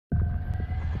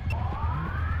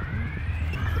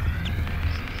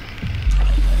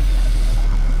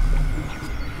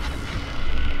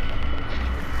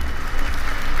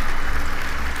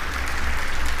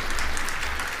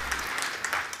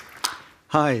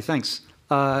Hi, thanks.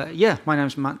 Yeah, my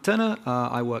name's Matt Turner.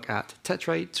 I work at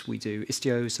Tetrate. We do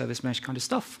Istio, service mesh kind of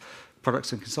stuff,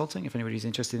 products and consulting. If anybody's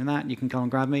interested in that, you can come and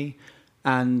grab me.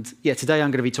 And yeah, today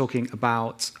I'm going to be talking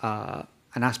about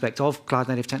an aspect of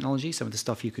cloud-native technology, some of the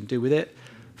stuff you can do with it,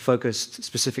 focused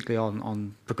specifically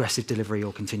on progressive delivery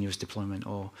or continuous deployment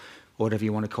or whatever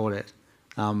you want to call it.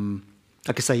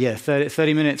 Like I say, yeah,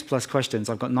 30 minutes plus questions.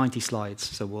 I've got 90 slides,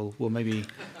 so we'll maybe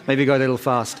go a little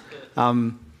fast.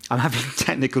 I'm having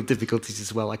technical difficulties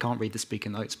as well. I can't read the speaker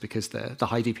notes because the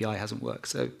high DPI hasn't worked.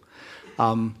 So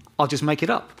I'll just make it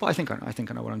up. But I think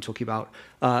I know what I'm talking about.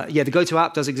 Yeah, the GOTO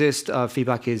app does exist.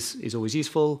 Feedback is always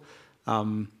useful.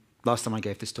 Last time I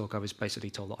gave this talk, I was basically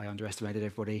told that I underestimated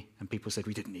everybody, and people said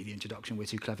we didn't need the introduction. We're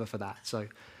too clever for that. So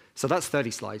that's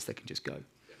 30 slides that can just go.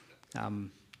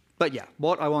 But yeah,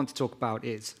 what I want to talk about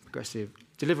is progressive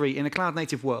delivery in a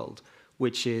cloud-native world,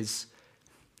 which is,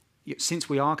 since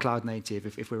we are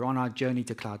cloud-native, if we're on our journey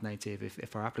to cloud-native,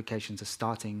 if our applications are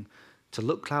starting to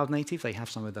look cloud-native, they have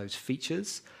some of those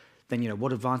features, then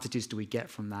what advantages do we get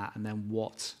from that? And then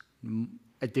what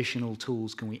additional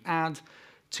tools can we add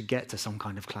to get to some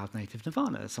kind of cloud-native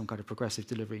nirvana, some kind of progressive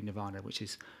delivery nirvana, which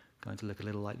is going to look a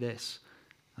little like this.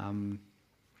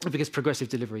 Because progressive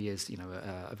delivery is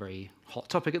a very hot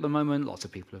topic at the moment. Lots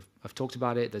of people have talked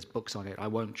about it. There's books on it. I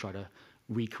won't try to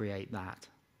recreate that.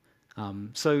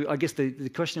 So I guess the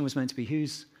question was meant to be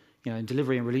who's,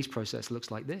 delivery and release process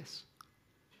looks like this.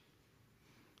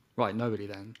 Right, nobody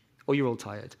then. Or you're all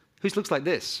tired. Whose looks like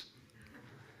this?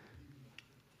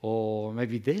 Or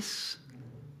maybe this?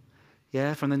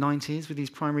 Yeah, from the 90s with these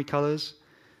primary colors.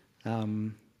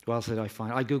 What else did I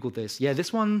find? I Googled this. Yeah,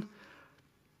 this one,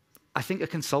 I think a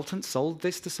consultant sold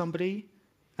this to somebody,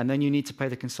 and then you need to pay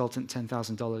the consultant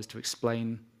 $10,000 to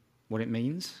explain what it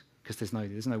means, because there's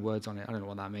no words on it. I don't know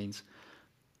what that means.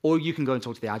 Or you can go and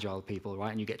talk to the agile people, right?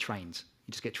 And you get trained.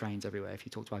 You just get trained everywhere if you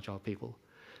talk to agile people.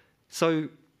 So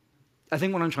I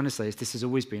think what I'm trying to say is this has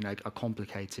always been a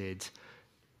complicated,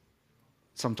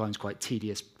 sometimes quite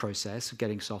tedious process of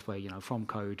getting software, from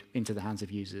code into the hands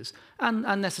of users, and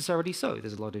necessarily so.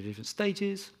 There's a lot of different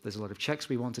stages. There's a lot of checks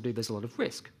we want to do. There's a lot of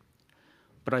risk.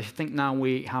 But I think now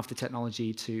we have the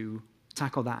technology to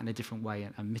tackle that in a different way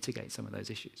and mitigate some of those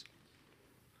issues.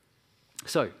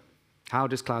 So how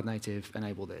does Cloud Native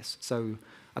enable this? So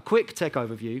a quick tech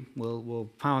overview. We'll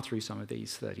power through some of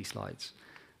these 30 slides.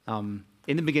 In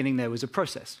the beginning, there was a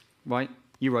process, right?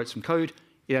 You wrote some code.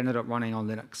 It ended up running on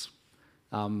Linux.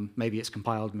 Maybe it's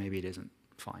compiled. Maybe it isn't.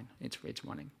 Fine. It's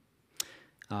running.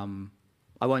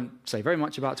 I won't say very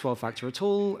much about 12-factor at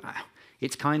all.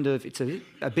 It's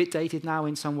a bit dated now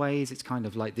in some ways. It's kind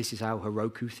of like this is how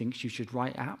Heroku thinks you should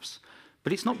write apps.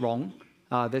 But it's not wrong.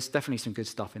 There's definitely some good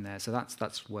stuff in there, so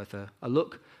that's worth a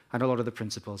look. And a lot of the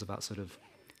principles about sort of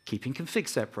keeping configs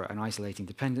separate and isolating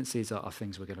dependencies are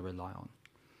things we're going to rely on.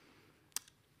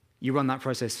 You run that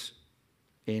process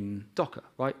in Docker,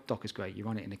 right? Docker's great. You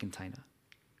run it in a container.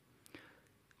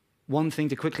 One thing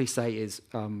to quickly say is,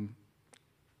 I've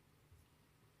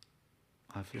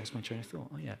lost my train of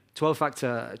thought. Oh, yeah.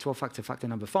 12-factor factor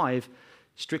number 5,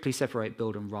 strictly separate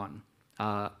build and run.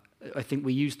 I think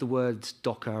we use the words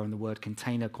Docker and the word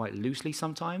container quite loosely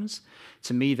sometimes.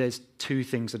 To me, there's two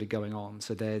things that are going on.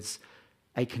 So there's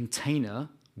a container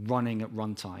running at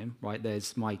runtime, right?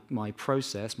 There's my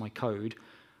process, my code,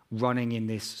 running in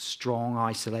this strong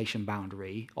isolation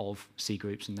boundary of C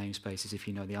groups and namespaces, if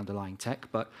you know the underlying tech,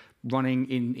 but running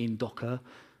in Docker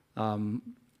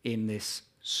in this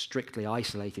strictly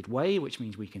isolated way, which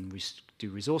means we can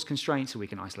do resource constraints, so we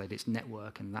can isolate its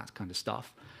network and that kind of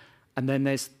stuff. And then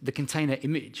there's the container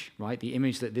image, right? The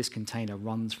image that this container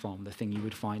runs from, the thing you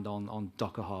would find on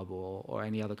Docker Hub or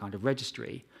any other kind of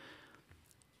registry.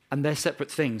 And they're separate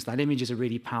things. That image is a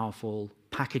really powerful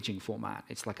packaging format.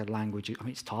 It's like a language,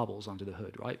 it's tarballs under the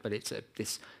hood, right? But it's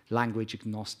this language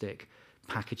agnostic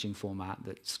packaging format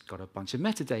that's got a bunch of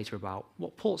metadata about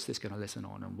what port's this going to listen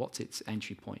on and what's its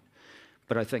entry point.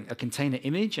 But I think a container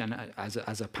image and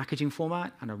as a packaging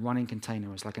format and a running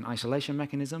container as like an isolation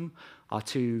mechanism are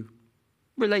two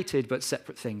related but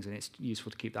separate things, and it's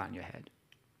useful to keep that in your head.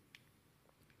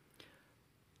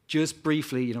 Just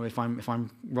briefly, if I'm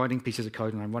writing pieces of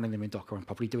code and I'm running them in Docker, I'm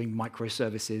probably doing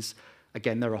microservices.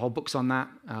 Again, there are whole books on that.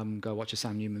 Go watch a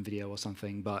Sam Newman video or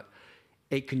something. But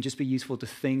it can just be useful to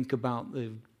think about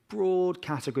the broad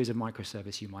categories of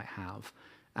microservice you might have.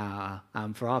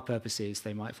 And for our purposes,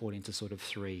 they might fall into sort of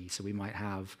 3. So we might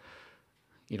have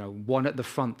one at the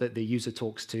front that the user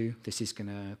talks to. This is going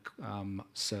to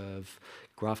serve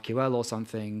GraphQL or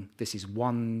something. This is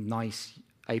one nice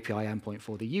API endpoint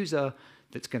for the user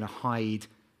that's going to hide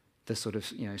the sort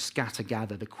of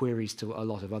scatter-gather the queries to a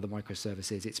lot of other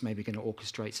microservices. It's maybe going to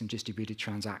orchestrate some distributed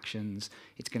transactions.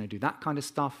 It's going to do that kind of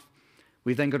stuff.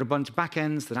 We've then got a bunch of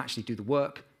backends that actually do the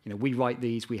work. We write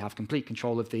these. We have complete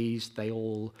control of these. They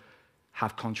all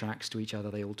have contracts to each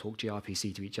other. They all talk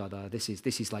gRPC to each other. This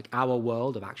is like our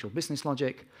world of actual business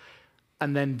logic.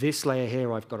 And then this layer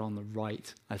here I've got on the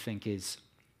right, I think, is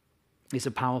a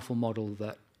powerful model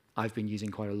that I've been using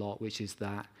quite a lot, which is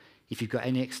that if you've got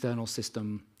any external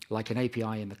system, like an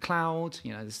API in the cloud,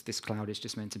 this cloud is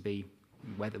just meant to be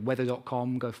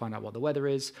weather.com, go find out what the weather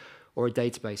is, or a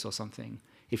database or something.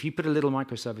 If you put a little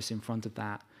microservice in front of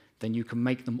that, then you can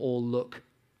make them all look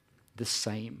the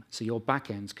same. So your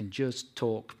backends can just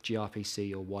talk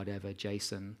gRPC or whatever,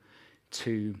 JSON,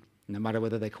 to no matter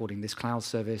whether they're calling this cloud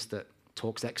service that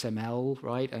talks XML,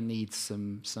 right, and needs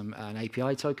an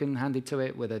API token handed to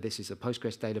it, whether this is a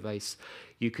Postgres database,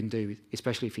 you can do,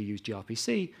 especially if you use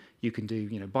gRPC, you can do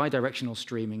bidirectional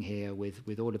streaming here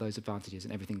with all of those advantages,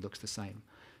 and everything looks the same.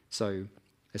 So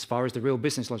as far as the real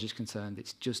business logic is concerned,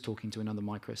 it's just talking to another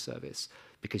microservice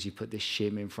because you put this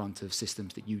shim in front of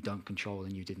systems that you don't control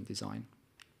and you didn't design.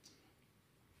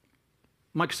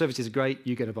 Microservices are great.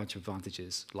 You get a bunch of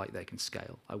advantages, like they can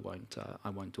scale. I won't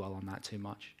dwell on that too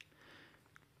much.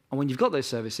 And when you've got those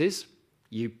services,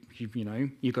 you've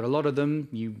got a lot of them.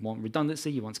 You want redundancy.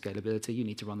 You want scalability. You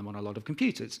need to run them on a lot of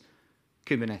computers.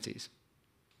 Kubernetes.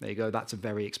 There you go. That's a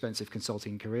very expensive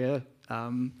consulting career.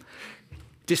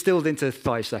 Distilled into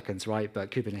 5 seconds, right? But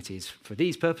Kubernetes, for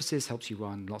these purposes, helps you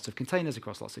run lots of containers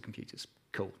across lots of computers.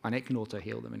 Cool. And it can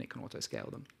auto-heal them, and it can auto-scale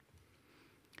them.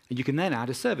 And you can then add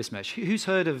a service mesh. Who's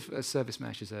heard of a service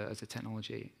mesh as a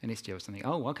technology in Istio or something?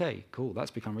 Oh, OK, cool.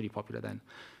 That's become really popular then.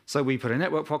 So we put a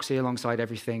network proxy alongside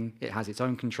everything. It has its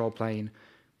own control plane.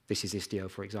 This is Istio,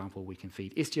 for example. We can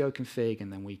feed Istio config,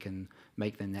 and then we can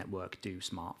make the network do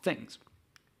smart things.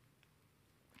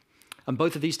 And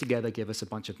both of these together give us a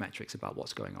bunch of metrics about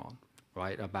what's going on,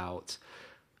 right? About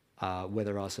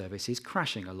whether our service is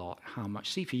crashing a lot, how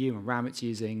much CPU and RAM it's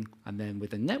using, and then with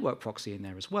the network proxy in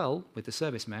there as well, with the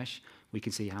service mesh, we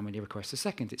can see how many requests a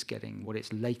second it's getting, what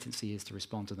its latency is to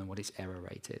respond to them, what its error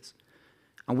rate is.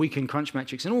 And we can crunch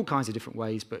metrics in all kinds of different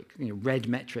ways, but red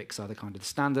metrics are the kind of the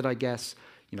standard, I guess.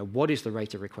 What is the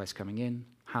rate of requests coming in?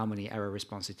 How many error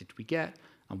responses did we get?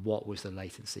 And what was the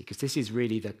latency? Because this is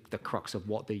really the crux of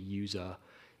what the user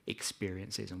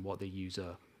experiences and what the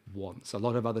user wants. A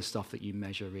lot of other stuff that you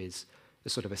measure is a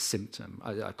sort of a symptom,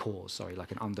 a cause, sorry,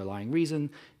 like an underlying reason.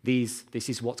 This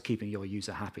is what's keeping your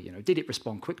user happy. Did it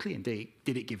respond quickly, and did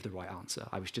it give the right answer?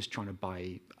 I was just trying to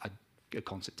buy a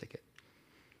concert ticket.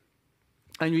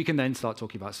 And you can then start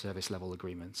talking about service level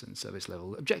agreements and service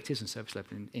level objectives and service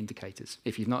level indicators.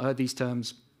 If you've not heard these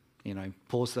terms,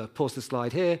 pause the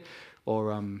slide here, or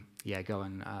go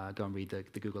and read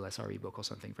the Google SRE book or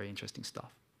something. Very interesting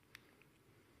stuff.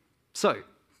 So,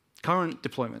 current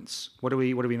deployments. What do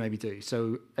we maybe do?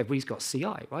 So everybody's got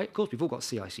CI, right? Of course, we've all got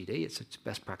CI/CD. It's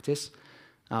best practice.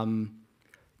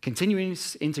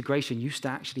 Continuous integration used to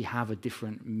actually have a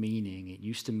different meaning. It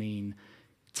used to mean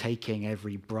taking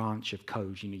every branch of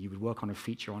code. You would work on a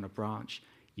feature on a branch.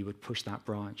 You would push that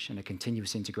branch, and a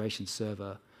continuous integration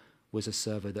server was a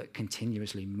server that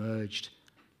continuously merged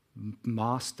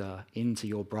master into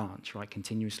your branch, right?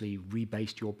 Continuously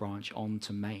rebased your branch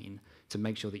onto main to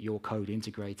make sure that your code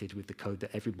integrated with the code that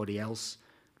everybody else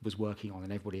was working on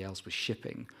and everybody else was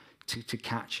shipping to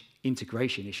catch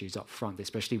integration issues up front,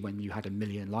 especially when you had 1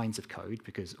 million lines of code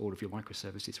because all of your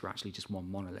microservices were actually just one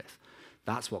monolith.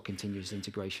 That's what continuous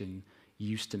integration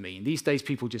used to mean. These days,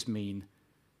 people just mean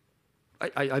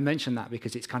I mention that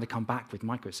because it's kind of come back with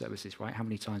microservices, right? How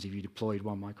many times have you deployed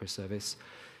one microservice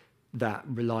that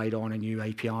relied on a new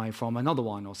API from another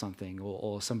one or something,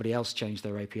 or somebody else changed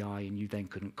their API and you then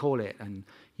couldn't call it and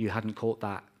you hadn't caught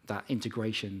that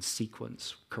integration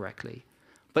sequence correctly.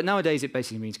 But nowadays, it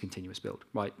basically means continuous build,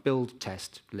 right? Build,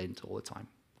 test, lint all the time.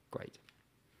 Great.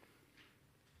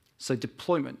 So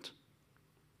deployment.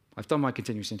 I've done my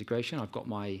continuous integration. I've got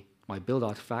my build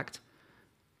artifact.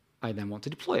 I then want to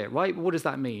deploy it, right? What does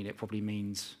that mean? It probably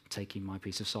means taking my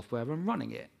piece of software and running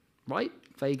it, right?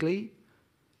 Vaguely.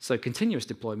 So continuous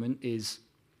deployment is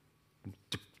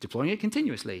deploying it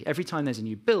continuously. Every time there's a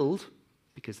new build,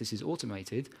 because this is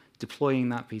automated, deploying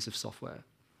that piece of software.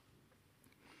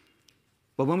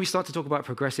 But when we start to talk about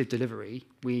progressive delivery,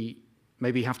 we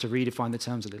maybe have to redefine the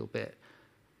terms a little bit.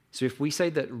 So if we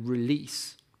say that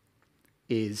release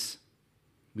is,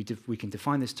 we can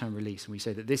define this term release, and we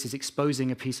say that this is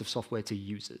exposing a piece of software to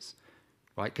users,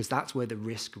 right? Because that's where the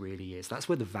risk really is. That's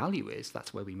where the value is.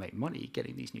 That's where we make money,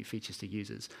 getting these new features to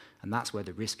users. And that's where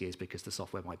the risk is, because the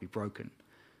software might be broken.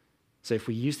 So if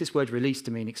we use this word release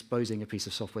to mean exposing a piece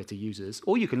of software to users,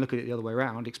 or you can look at it the other way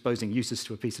around, exposing users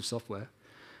to a piece of software,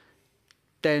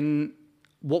 then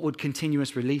what would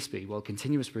continuous release be? Well,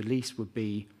 continuous release would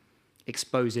be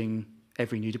exposing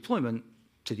every new deployment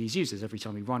to these users. Every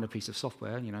time we run a piece of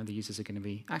software, the users are going to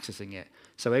be accessing it.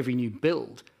 So every new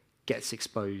build gets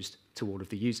exposed to all of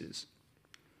the users.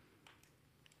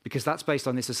 Because that's based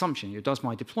on this assumption. Does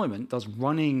my deployment, does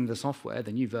running the software,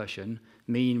 the new version,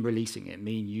 mean releasing it,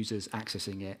 mean users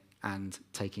accessing it and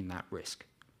taking that risk?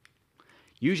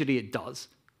 Usually it does.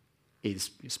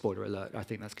 Spoiler alert, I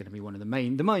think that's going to be one of the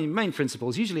main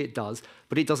principles. Usually it does,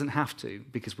 but it doesn't have to,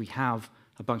 because we have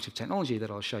a bunch of technology that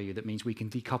I'll show you that means we can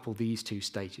decouple these two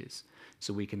stages.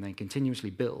 So we can then continuously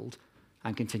build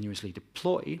and continuously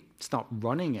deploy, start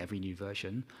running every new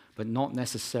version, but not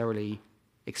necessarily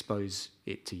expose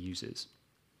it to users.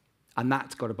 And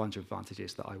that's got a bunch of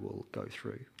advantages that I will go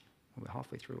through. We're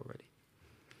halfway through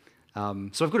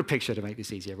already. So I've got a picture to make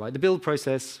this easier, right? The build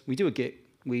process, we do a Git,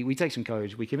 we take some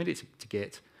code, we commit it to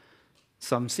Git,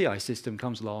 some CI system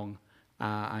comes along,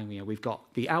 and we've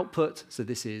got the output. So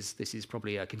this is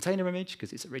probably a container image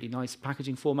because it's a really nice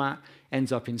packaging format,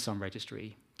 ends up in some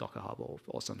registry, Docker Hub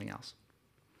or something else.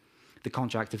 The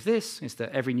contract of this is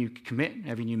that every new commit,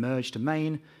 every new merge to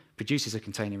main produces a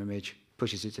container image,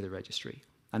 pushes it to the registry.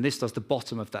 And this does the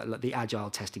bottom of that, the agile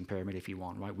testing pyramid, if you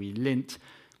want, right? We lint,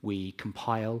 we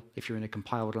compile. If you're in a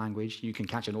compiled language, you can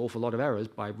catch an awful lot of errors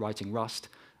by writing Rust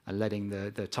and letting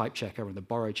the type checker and the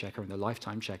borrow checker and the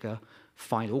lifetime checker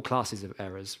find all classes of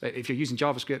errors. If you're using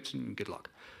JavaScript, good luck.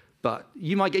 But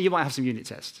you might have some unit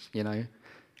tests, And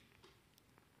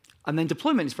then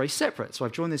deployment is very separate. So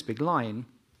I've drawn this big line.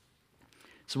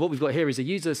 So what we've got here is a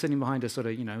user sitting behind a sort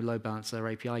of load balancer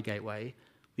API gateway.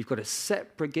 We've got a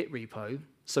separate Git repo.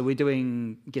 So we're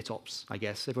doing GitOps, I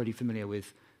guess. Everybody familiar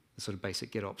with the sort of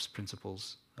basic GitOps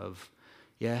principles of,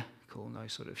 yeah, cool, no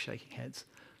sort of shaking heads.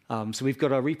 So we've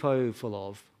got a repo full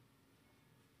of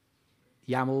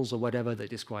YAMLs or whatever that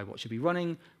describe what should be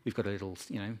running. We've got a little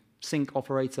sync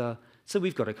operator. So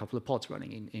we've got a couple of pods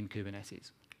running in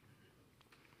Kubernetes.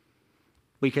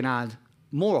 We can add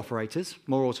more operators,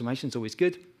 more automation is always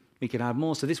good. We can add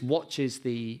more. So this watches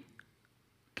the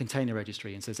container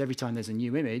registry and says every time there's a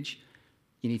new image,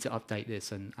 you need to update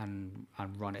this and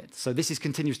run it. So this is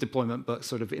continuous deployment, but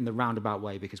sort of in the roundabout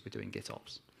way because we're doing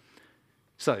GitOps.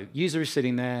 So user is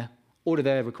sitting there, all of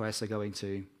their requests are going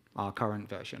to our current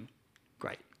version.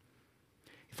 Great.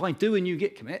 If I do a new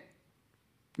Git commit,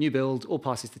 new build, all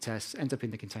passes the tests, ends up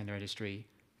in the container registry,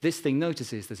 this thing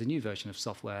notices there's a new version of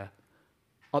software,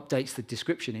 updates the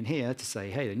description in here to say,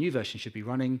 hey, the new version should be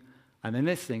running, and then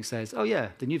this thing says, oh yeah,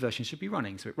 the new version should be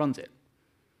running, so it runs it.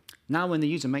 Now when the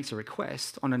user makes a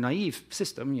request on a naive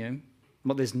system,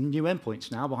 well, there's new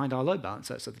endpoints now behind our load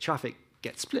balancer, so the traffic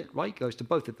gets split, right? Goes to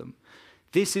both of them.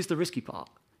 This is the risky part.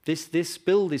 This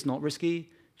build is not risky.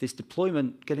 This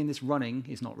deployment, getting this running,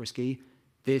 is not risky.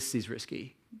 This is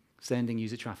risky. Sending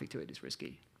user traffic to it is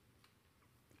risky.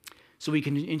 So we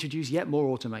can introduce yet more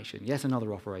automation, yet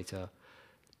another operator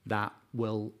that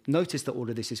will notice that all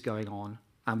of this is going on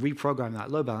and reprogram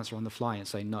that load balancer on the fly and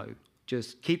say, no,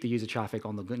 just keep the user traffic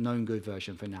on the known good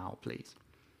version for now, please.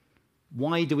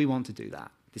 Why do we want to do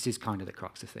that? This is kind of the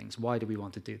crux of things. Why do we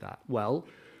want to do that? Well,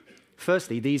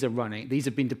 firstly, these are running. These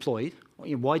have been deployed.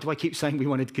 Why do I keep saying we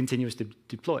wanted continuous to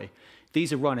deploy?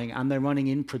 These are running, and they're running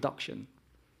in production,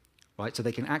 right? So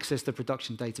they can access the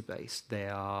production database. They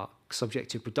are subject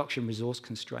to production resource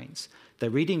constraints. They're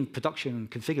reading production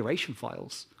configuration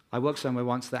files. I worked somewhere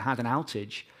once that had an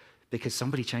outage because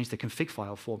somebody changed the config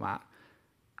file format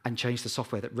and changed the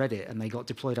software that read it, and they got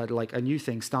deployed out, like a new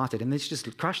thing started, and this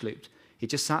just crash looped. It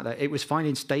just sat there. It was fine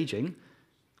in staging,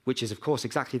 which is, of course,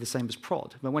 exactly the same as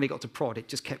prod. But when it got to prod, it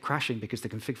just kept crashing because the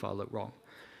config file looked wrong.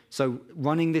 So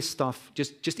running this stuff,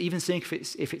 just even seeing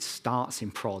if it starts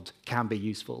in prod can be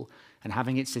useful, and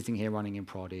having it sitting here running in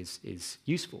prod is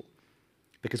useful.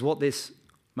 Because what this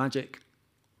magic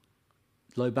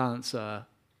load balancer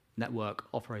network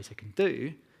operator can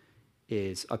do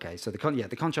is, okay, so the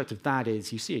contract of that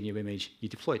is you see a new image, you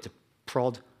deploy it to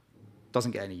prod,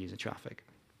 doesn't get any user traffic.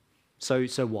 So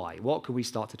why? What can we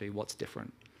start to do? What's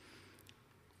different?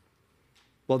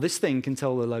 Well, this thing can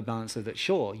tell the load balancer that,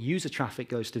 sure, user traffic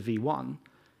goes to V1,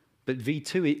 but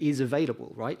V2 is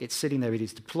available, right? It's sitting there, it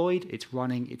is deployed, it's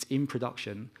running, it's in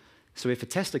production. So if a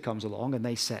tester comes along and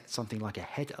they set something like a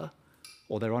header,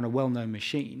 or they're on a well-known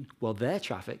machine, well, their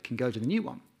traffic can go to the new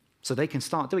one. So they can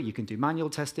start doing it. You can do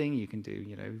manual testing, you can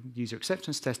do user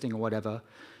acceptance testing or whatever.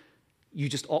 You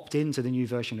just opt into the new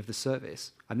version of the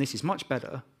service. And this is much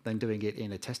better than doing it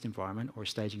in a test environment or a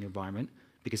staging environment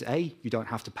because A, you don't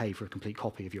have to pay for a complete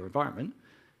copy of your environment.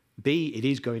 B, it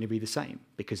is going to be the same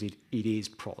because it is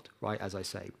prod, right? As I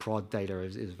say, prod data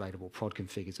is available, prod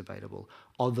config is available.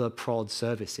 Other prod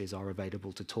services are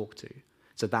available to talk to.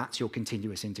 So that's your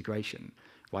continuous integration,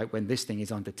 right? When this thing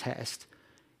is under test,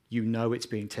 you know it's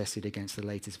being tested against the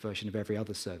latest version of every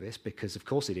other service because, of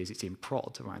course, it's in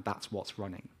prod, right? That's what's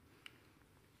running.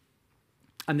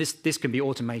 And this can be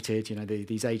automated.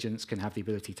 These agents can have the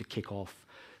ability to kick off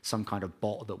some kind of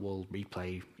bot that will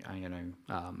replay,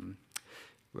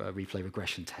 replay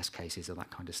regression test cases or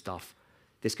that kind of stuff.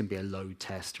 This can be a load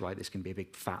test, right? This can be a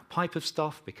big fat pipe of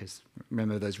stuff because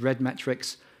remember those red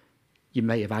metrics, you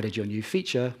may have added your new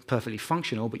feature, perfectly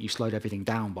functional, but you slowed everything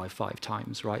down by 5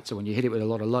 times, right? So when you hit it with a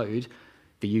lot of load,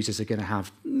 the users are going to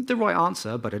have the right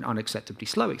answer, but an unacceptably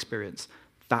slow experience.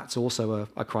 That's also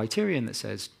a criterion that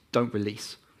says, don't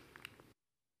release.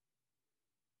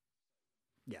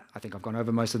 Yeah, I think I've gone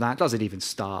over most of that. Does it even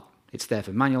start? It's there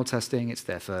for manual testing. It's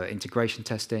there for integration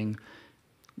testing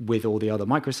with all the other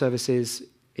microservices.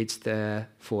 It's there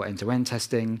for end-to-end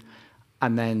testing.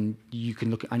 And then you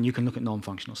can look at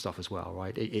non-functional stuff as well,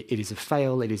 right? It is a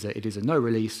fail. It is a no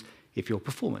release if your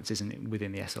performance isn't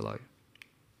within the SLO.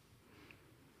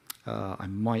 I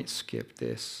might skip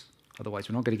this. Otherwise,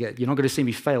 you're not going to see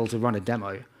me fail to run a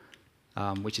demo,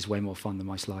 which is way more fun than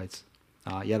my slides.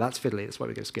 Yeah, that's fiddly. That's why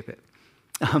we're going to skip it.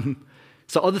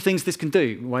 So other things this can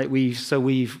do, right?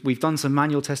 We've done some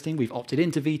manual testing. We've opted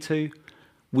into V2.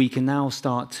 We can now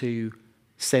start to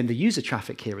send the user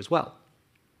traffic here as well.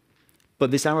 But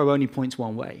this arrow only points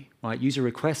one way, right? User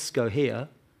requests go here.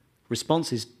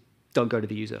 Responses don't go to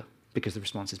the user because the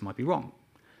responses might be wrong.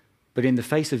 But in the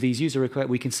face of these user requests,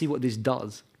 we can see what this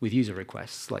does with user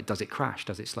requests. Like, does it crash?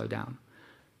 Does it slow down?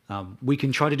 We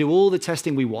can try to do all the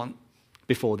testing we want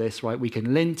before this, right? We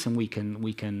can lint and we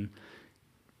can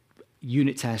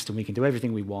unit test and we can do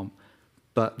everything we want.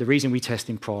 But the reason we test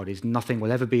in prod is nothing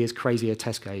will ever be as crazy a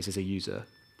test case as a user,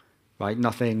 right?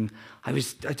 Nothing. I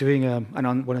was doing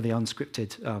one of the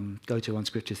unscripted, GOTO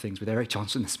unscripted things with Eric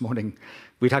Johnson this morning.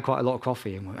 We'd had quite a lot of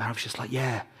coffee, and I was just like,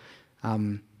 yeah,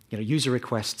 user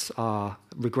requests are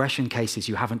regression cases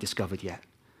you haven't discovered yet.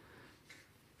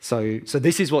 So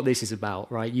this is what this is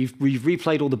about, right? We've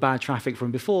replayed all the bad traffic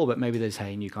from before, but maybe there's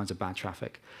new kinds of bad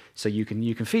traffic. So you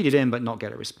can feed it in, but not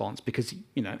get a response because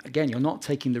again, you're not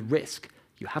taking the risk.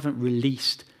 You haven't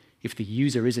released if the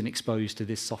user isn't exposed to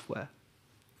this software.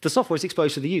 The software is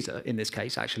exposed to the user in this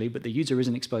case, actually, but the user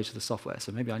isn't exposed to the software.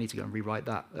 So maybe I need to go and rewrite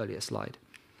that earlier slide.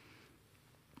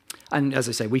 And as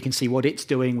I say, we can see what it's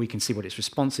doing. We can see what its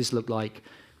responses look like.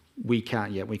 We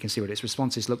can see what its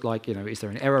responses look like. Is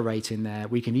there an error rate in there?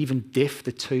 We can even diff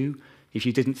the two. If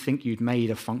you didn't think you'd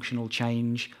made a functional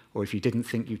change, or if you didn't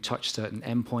think you touched certain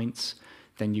endpoints,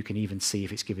 then you can even see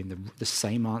if it's giving the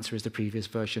same answer as the previous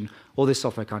version. All this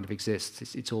software kind of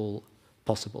exists. It's all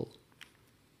possible.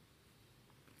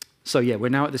 So yeah, we're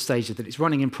now at the stage that it's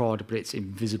running in prod, but it's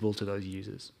invisible to those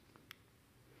users.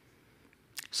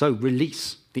 So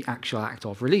release, the actual act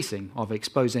of releasing, of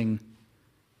exposing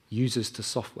users to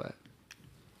software.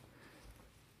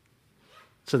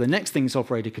 So the next thing this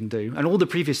operator can do, and all the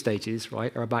previous stages,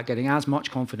 right, are about getting as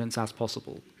much confidence as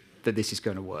possible that this is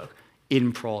going to work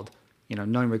in prod,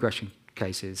 known regression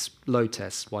cases, load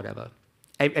tests, whatever.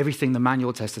 Everything the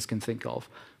manual testers can think of.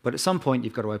 But at some point,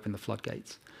 you've got to open the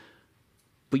floodgates.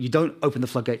 But you don't open the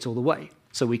floodgates all the way.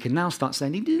 So we can now start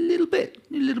sending a little bit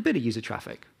of user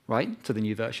traffic, right, to the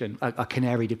new version, a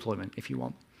Canary deployment, if you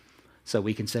want. So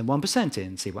we can send 1%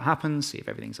 in, see what happens, see if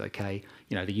everything's OK.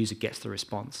 The user gets the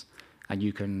response. And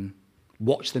you can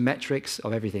watch the metrics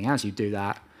of everything as you do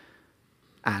that.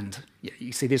 And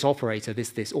you see this operator,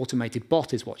 this automated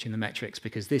bot is watching the metrics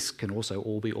because this can also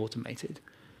all be automated.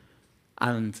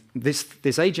 And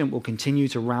this agent will continue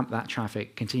to ramp that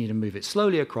traffic, continue to move it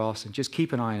slowly across, and just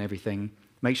keep an eye on everything,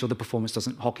 make sure the performance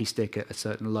doesn't hockey stick at a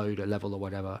certain load or level or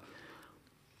whatever.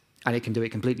 And it can do it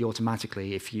completely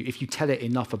automatically if you tell it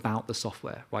enough about the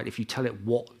software, right? If you tell it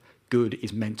what good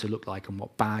is meant to look like and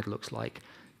what bad looks like,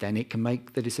 then it can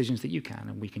make the decisions that you can,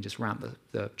 and we can just ramp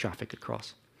the traffic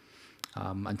across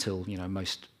until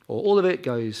most or all of it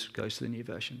goes to the new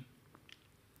version.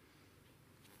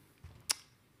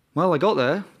 Well, I got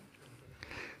there.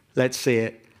 Let's see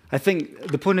it. I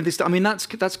think the point of this,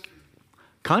 that's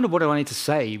kind of what I wanted to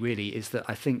say, really, is that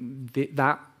I think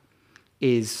that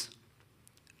is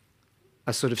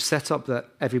a sort of setup that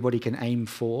everybody can aim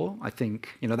for. I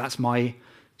think, that's my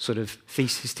sort of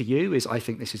thesis to you, is I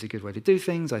think this is a good way to do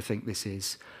things. I think this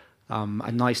is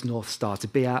a nice North Star to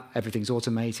be at. Everything's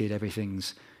automated,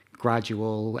 everything's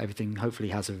gradual, everything hopefully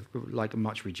has a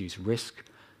much reduced risk.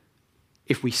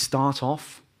 If we start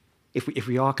off if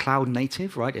we are cloud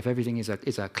native, right? If everything is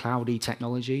a cloudy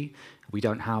technology, we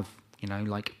don't have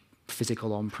like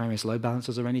physical on-premise load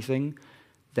balancers or anything,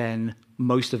 then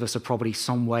most of us are probably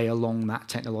some way along that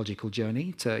technological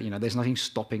journey to, there's nothing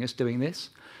stopping us doing this.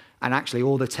 And actually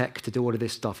all the tech to do all of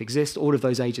this stuff exists. All of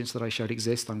those agents that I showed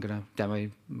exist. I'm going to demo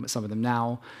some of them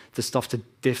now. The stuff to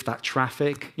diff that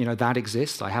traffic, that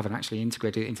exists. I haven't actually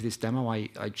integrated it into this demo. I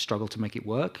struggle to make it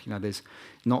work. There's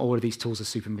not all of these tools are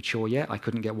super mature yet. I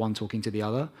couldn't get one talking to the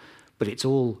other, but it's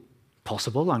all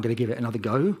possible. I'm going to give it another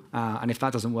go. And if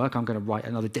that doesn't work, I'm going to write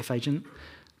another diff agent.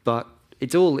 But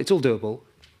it's all doable.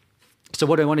 So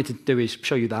what I wanted to do is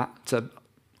show you that to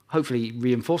hopefully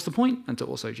reinforce the point and to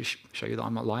also just show you that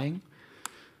I'm not lying,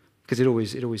 because it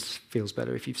always feels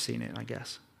better if you've seen it, I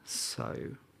guess. So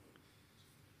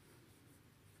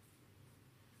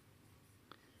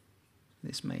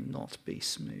this may not be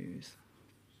smooth.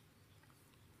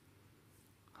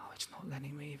 Oh, it's not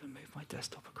letting me even move my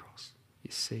desktop across.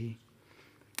 You see?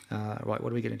 Right,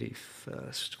 what are we going to do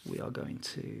first? We are going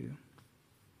to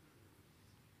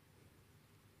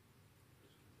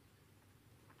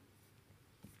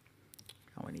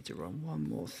I need to run one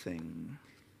more thing.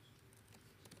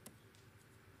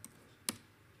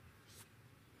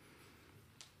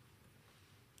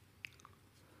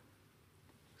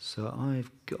 So I've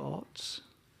got,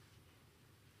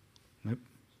 nope,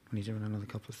 I need to run another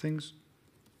couple of things.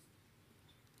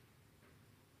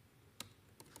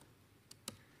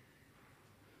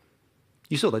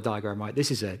 You saw the diagram, right? This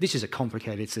is a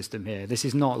complicated system here. This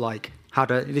is not like how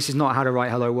to write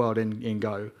hello world in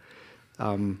Go.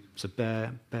 So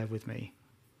bear with me.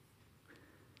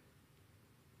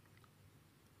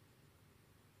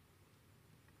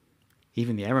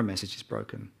 Even the error message is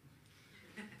broken.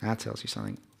 That tells you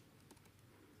something.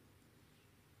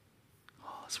 Oh,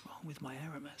 what's wrong with my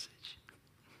error message?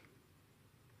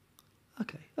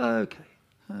 Okay.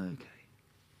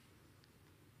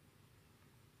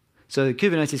 So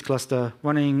Kubernetes cluster,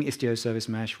 running Istio service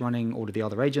mesh, running all of the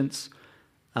other agents.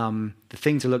 The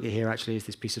thing to look at here actually is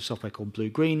this piece of software called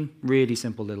blue-green. Really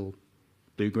simple little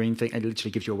blue-green thing. It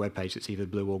literally gives you a web page that's either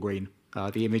blue or green.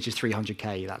 The image is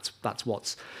 300K. That's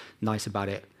what's nice about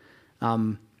it.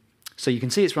 So you can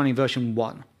see it's running version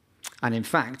 1. And in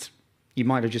fact, you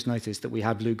might have just noticed that we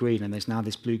have blue-green, and there's now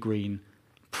this blue-green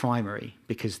primary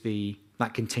because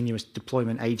that continuous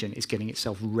deployment agent is getting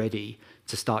itself ready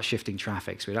to start shifting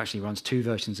traffic. So it actually runs 2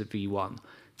 versions of V1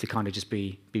 to kind of just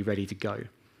be ready to go.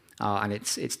 And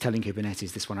it's telling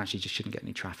Kubernetes this one actually just shouldn't get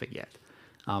any traffic yet.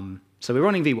 So we're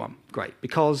running V1, great,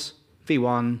 because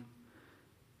V1,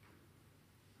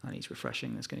 that needs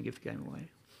refreshing, that's going to give the game away.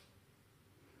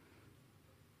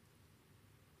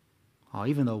 Oh,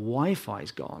 even the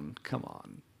Wi-Fi's gone, come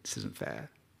on, this isn't fair.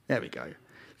 There we go.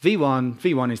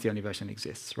 V1 is the only version that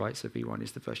exists, right? So V1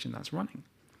 is the version that's running.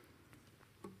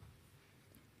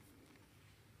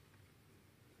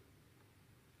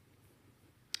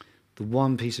 The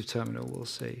one piece of terminal we'll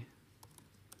see.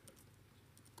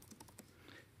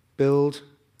 Build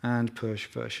and push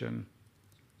version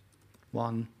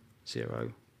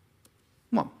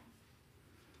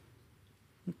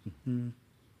 1.0.1.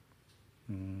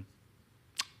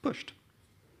 Pushed.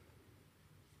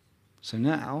 So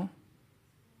now,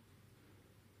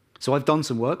 I've done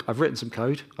some work, I've written some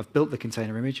code, I've built the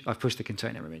container image, I've pushed the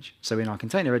container image. So in our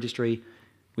container registry,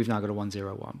 we've now got a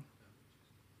 1.0.1.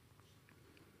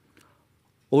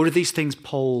 All of these things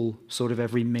poll sort of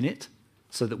every minute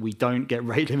so that we don't get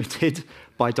rate limited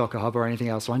by Docker Hub or anything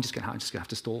else. So I'm just going to have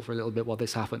to stall for a little bit while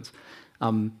this happens.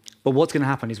 But what's going to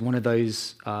happen is one of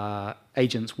those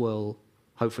agents will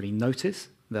hopefully notice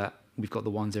that we've got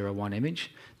the 1.0.1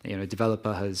 image.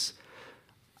 Developer has,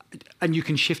 and you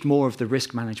can shift more of the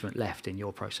risk management left in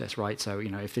your process, right? So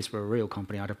if this were a real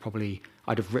company, I'd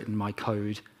have written my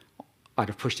code. I'd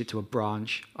have pushed it to a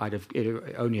branch.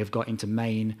 It only have got into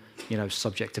main,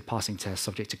 subject to passing tests,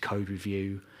 subject to code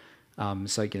review. And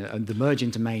the merge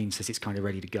into main says it's kind of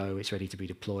ready to go. It's ready to be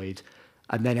deployed.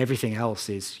 And then everything else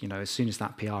is, as soon as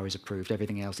that PR is approved,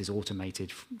 everything else is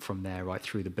automated from there, right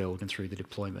through the build and through the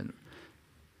deployment.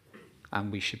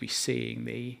 And we should be seeing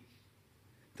the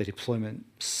deployment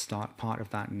start part of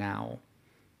that now.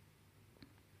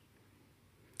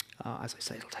 As I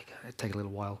say, it'll take a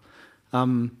little while.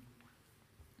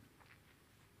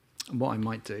 What I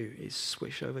might do is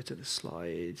switch over to the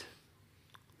slide.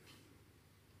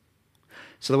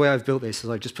 So the way I've built this is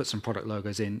I've just put some product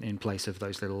logos in place of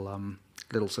those little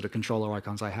sort of controller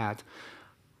icons I had.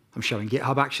 I'm showing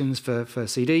GitHub actions for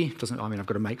CD. I've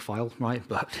got a make file, right?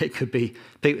 But it could be,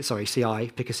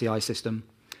 CI, pick a CI system.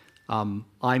 I'm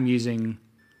using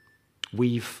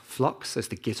weave flux as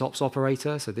the GitOps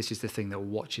operator. So this is the thing that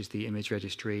watches the image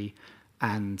registry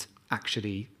and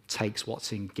actually takes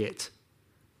what's in Git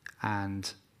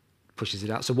and pushes it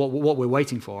out. So what we're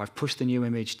waiting for, I've pushed the new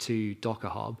image to Docker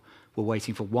Hub. We're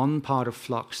waiting for one part of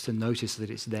Flux to notice that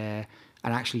it's there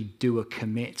and actually do a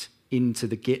commit into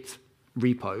the Git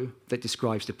repo that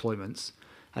describes deployments.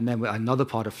 And then another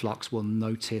part of Flux will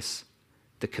notice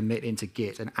the commit into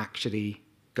Git and actually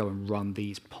go and run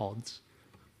these pods.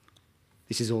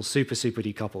 This is all super, super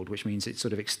decoupled, which means it's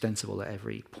sort of extensible at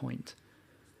every point.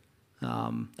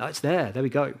 It's there. There we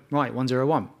go. Right,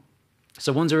 101.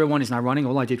 So 101 is now running.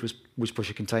 All I did was push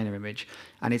a container image.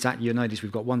 And it's you'll notice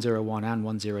we've got 101 and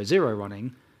 100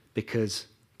 running because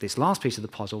this last piece of the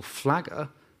puzzle, Flagger,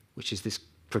 which is this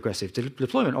progressive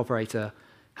deployment operator,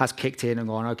 has kicked in and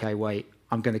gone, OK, wait,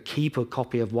 I'm going to keep a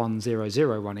copy of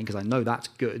 100 running because I know that's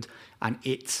good. And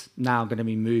it's now going to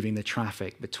be moving the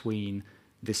traffic between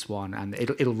this one. And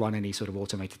it'll run any sort of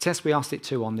automated test we asked it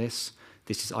to on this.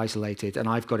 This is isolated. And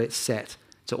I've got it set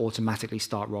to automatically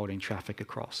start rolling traffic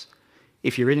across.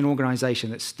 If you're in an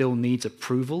organization that still needs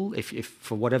approval, if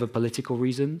for whatever political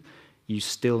reason, you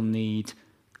still need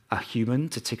a human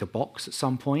to tick a box at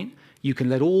some point, you can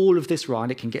let all of this run.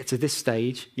 It can get to this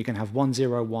stage. You can have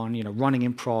 101, running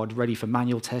in prod, ready for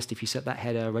manual test if you set that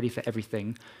header, ready for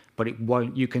everything. But it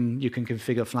won't. You can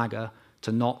configure Flagger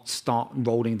to not start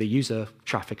rolling the user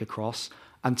traffic across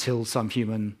until some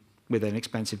human with an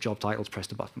expensive job title has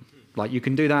pressed a button. Like you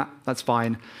can do that. That's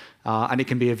fine, and it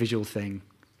can be a visual thing.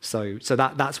 So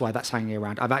that's why that's hanging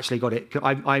around. I've actually got it.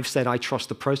 I've said I trust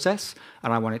the process,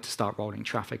 and I want it to start rolling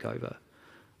traffic over.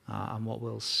 And what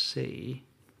we'll see.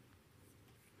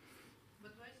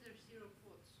 But why is there 0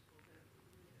 pods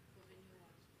for the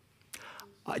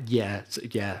new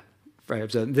ones? Yeah, very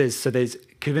observant. There's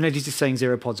Kubernetes is saying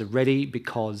 0 pods are ready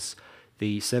because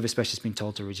the service specialist has been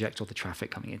told to reject all the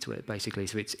traffic coming into it, basically.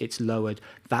 So it's lowered.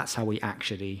 That's how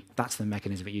that's the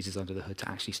mechanism it uses under the hood to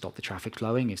actually stop the traffic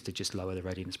flowing, is to just lower the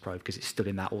readiness probe because it's still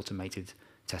in that automated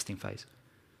testing phase.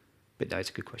 But no, it's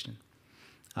a good question.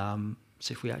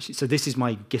 So this is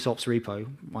my GitOps repo.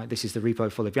 Right? This is the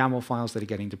repo full of YAML files that are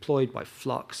getting deployed by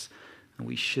Flux. And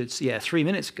we should see, 3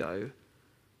 minutes ago,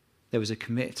 there was a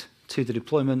commit to the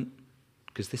deployment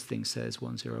because this thing says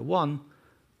 101.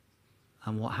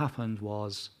 And what happened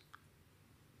was,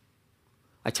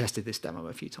 I tested this demo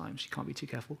a few times. You can't be too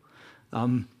careful.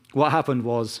 What happened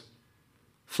was,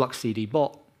 Flux CD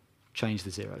bot changed the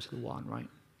 0 to the 1, right?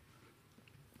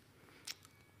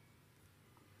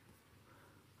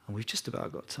 And we've just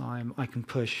about got time. I can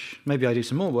push, maybe I do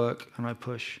some more work, and I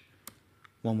push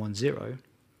 110.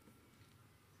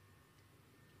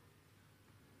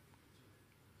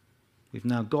 We've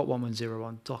now got 110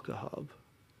 on Docker Hub.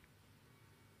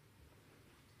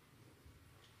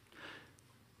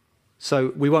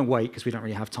 So we won't wait because we don't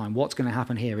really have time. What's going to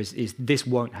happen here is this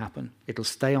won't happen. It'll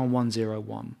stay on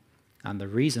 101. And the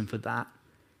reason for that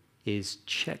is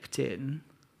checked in.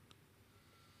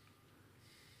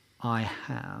 I'm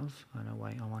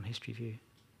on history view.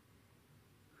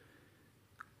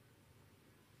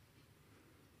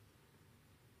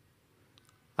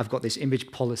 I've got this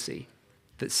image policy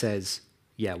that says,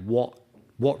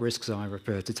 what risks am I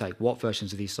prepared to take? What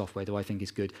versions of these software do I think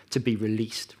is good to be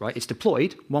released, right? It's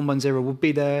deployed. 110 will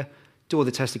be there. Do all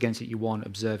the tests against it you want,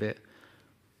 observe it.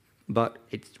 But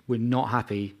we're not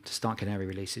happy to start Canary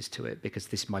releases to it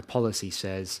because my policy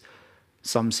says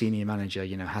some senior manager,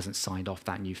 hasn't signed off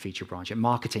that new feature branch. And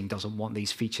marketing doesn't want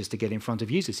these features to get in front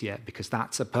of users yet because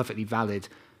that's a perfectly valid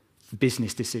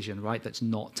business decision, right? That's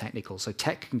not technical. So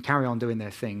tech can carry on doing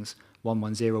their things.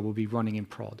 110 will be running in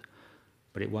prod.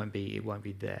 But it won't be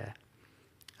there.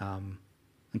 And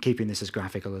keeping this as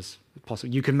graphical as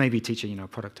possible. You can maybe teach a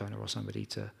product owner or somebody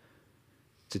to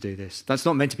do this. That's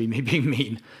not meant to be me being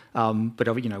mean. But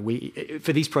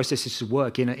for these processes to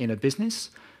work in a business,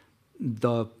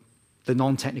 the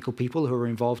non-technical people who are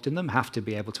involved in them have to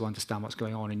be able to understand what's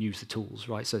going on and use the tools,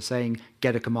 right? So saying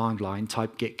get a command line,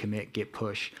 type git commit, git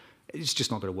push, it's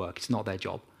just not going to work. It's not their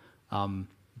job.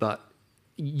 But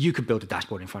you could build a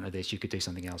dashboard in front of this. You could do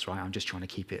something else, right? I'm just trying to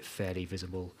keep it fairly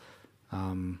visible.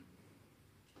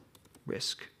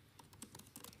 Risk.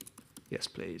 Yes,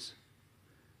 please.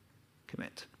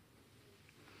 Commit.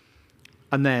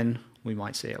 And then we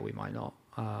might see it, we might not.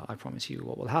 I promise you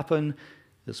what will happen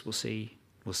is we'll see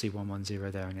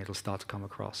 110 there, and it'll start to come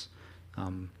across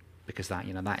because that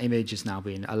image is now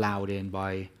being allowed in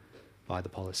by the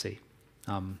policy.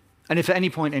 And if at any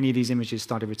point any of these images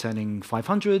started returning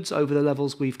 500s over the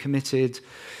levels we've committed,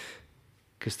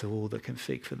 because all the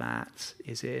config for that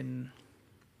is in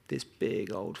this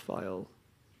big old file.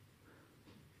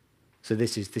 So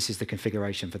this is the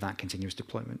configuration for that continuous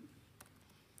deployment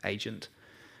agent.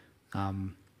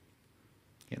 You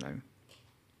know,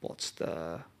 what's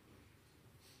the,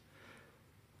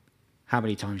 how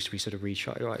many times do we sort of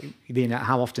retry? Right?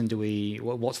 How often do we,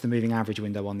 what's the moving average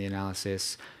window on the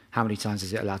analysis? How many times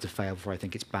is it allowed to fail before I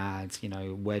think it's bad? You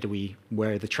know, where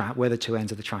are the two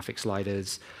ends of the traffic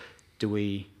sliders? Do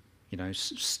we, you know,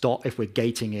 stop if we're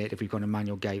gating it? If we've got a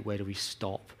manual gate, where do we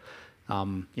stop?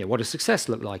 Yeah, what does success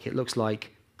look like? It looks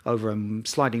like over a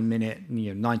sliding minute,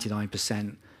 you know,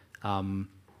 99%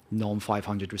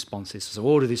 non-500 responses. So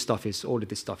all of this stuff is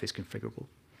configurable.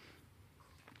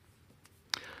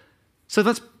 So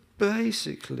that's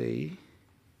basically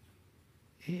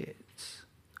it.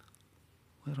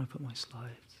 Where did I put my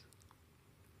slides?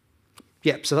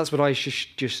 Yeah, so that's what I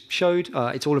just showed.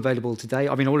 It's all available today.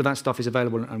 I mean, all of that stuff is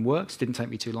available and works. Didn't take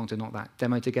me too long to knock that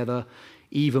demo together.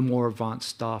 Even more advanced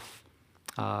stuff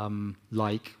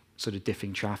like sort of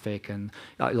diffing traffic and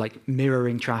like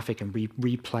mirroring traffic and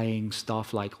replaying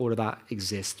stuff, like all of that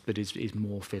exists, but is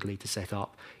more fiddly to set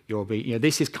up. You know,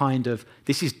 this is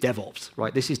DevOps,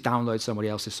 right? This is download somebody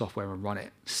else's software and run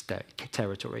it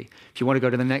territory. If you want to go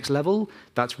to the next level,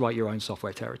 that's write your own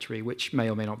software territory, which may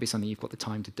or may not be something you've got the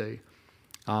time to do.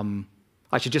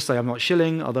 I should just say I'm not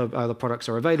shilling. Other products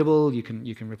are available. You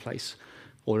can replace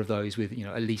all of those with, you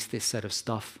know, at least this set of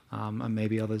stuff and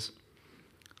maybe others.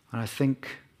 And I think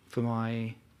for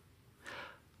my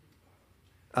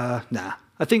I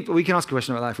think we can ask a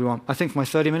question about that if we want. I think for my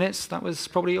 30 minutes, that was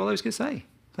probably all I was going to say.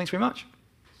 Thanks very much.